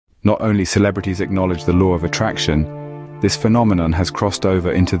Not only celebrities acknowledge the law of attraction, this phenomenon has crossed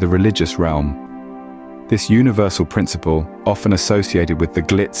over into the religious realm. This universal principle, often associated with the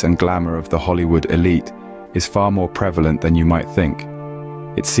glitz and glamour of the Hollywood elite, is far more prevalent than you might think.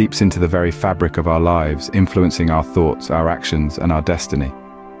 It seeps into the very fabric of our lives, influencing our thoughts, our actions, and our destiny.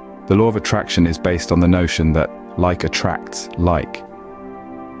 The law of attraction is based on the notion that like attracts like.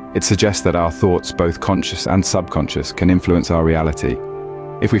 It suggests that our thoughts, both conscious and subconscious, can influence our reality.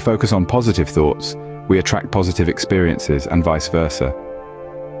 If we focus on positive thoughts, we attract positive experiences and vice versa.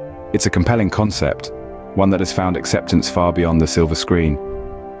 It's a compelling concept, one that has found acceptance far beyond the silver screen.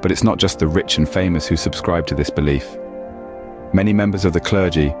 But it's not just the rich and famous who subscribe to this belief. Many members of the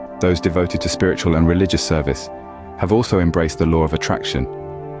clergy, those devoted to spiritual and religious service, have also embraced the law of attraction.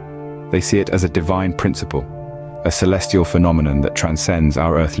 They see it as a divine principle, a celestial phenomenon that transcends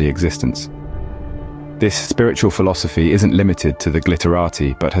our earthly existence. This spiritual philosophy isn't limited to the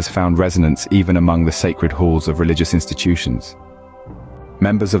glitterati, but has found resonance even among the sacred halls of religious institutions.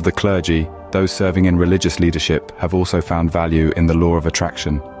 Members of the clergy, those serving in religious leadership, have also found value in the law of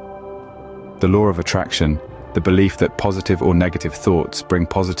attraction. The law of attraction, the belief that positive or negative thoughts bring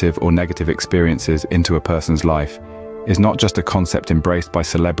positive or negative experiences into a person's life, is not just a concept embraced by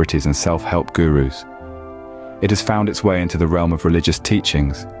celebrities and self-help gurus. It has found its way into the realm of religious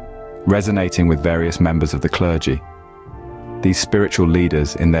teachings, resonating with various members of the clergy. These spiritual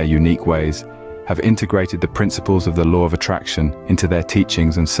leaders, in their unique ways, have integrated the principles of the law of attraction into their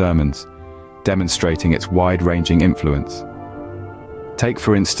teachings and sermons, demonstrating its wide-ranging influence. Take,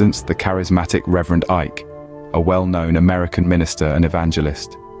 for instance, the charismatic Reverend Ike, a well-known American minister and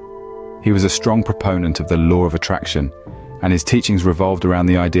evangelist. He was a strong proponent of the law of attraction, and his teachings revolved around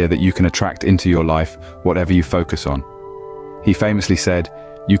the idea that you can attract into your life whatever you focus on. He famously said,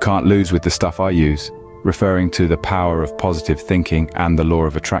 "You can't lose with the stuff I use," referring to the power of positive thinking and the law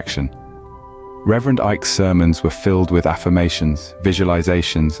of attraction. Reverend Ike's sermons were filled with affirmations,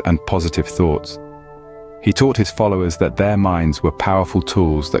 visualizations, and positive thoughts. He taught his followers that their minds were powerful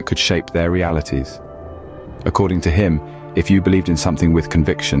tools that could shape their realities. According to him, if you believed in something with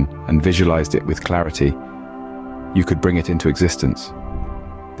conviction and visualized it with clarity, you could bring it into existence.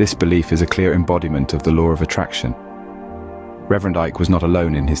 This belief is a clear embodiment of the law of attraction. Reverend Ike was not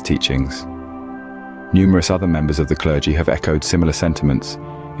alone in his teachings. Numerous other members of the clergy have echoed similar sentiments,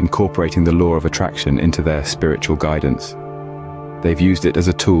 incorporating the law of attraction into their spiritual guidance. They've used it as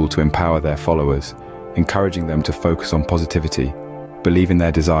a tool to empower their followers, encouraging them to focus on positivity, believe in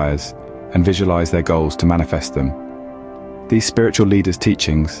their desires, and visualize their goals to manifest them. These spiritual leaders'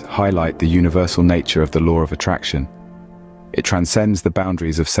 teachings highlight the universal nature of the law of attraction. It transcends the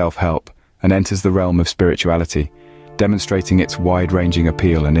boundaries of self-help and enters the realm of spirituality, demonstrating its wide-ranging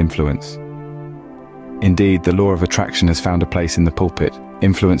appeal and influence. Indeed, the law of attraction has found a place in the pulpit,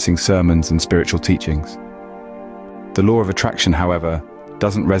 influencing sermons and spiritual teachings. The law of attraction, however,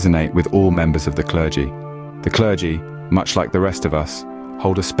 doesn't resonate with all members of the clergy. The clergy, much like the rest of us,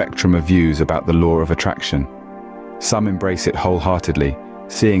 hold a spectrum of views about the law of attraction. Some embrace it wholeheartedly,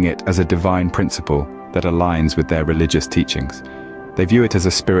 seeing it as a divine principle that aligns with their religious teachings. They view it as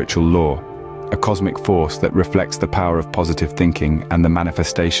a spiritual law, a cosmic force that reflects the power of positive thinking and the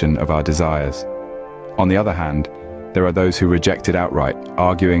manifestation of our desires. On the other hand, there are those who reject it outright,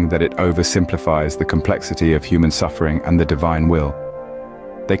 arguing that it oversimplifies the complexity of human suffering and the divine will.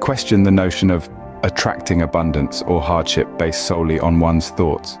 They question the notion of attracting abundance or hardship based solely on one's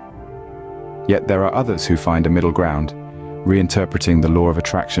thoughts. Yet there are others who find a middle ground, reinterpreting the law of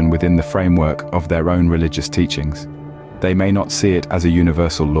attraction within the framework of their own religious teachings. They may not see it as a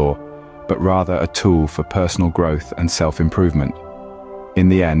universal law, but rather a tool for personal growth and self-improvement. In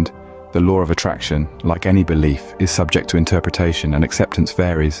the end, the law of attraction, like any belief, is subject to interpretation, and acceptance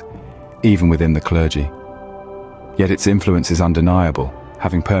varies, even within the clergy. Yet its influence is undeniable,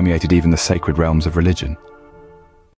 having permeated even the sacred realms of religion.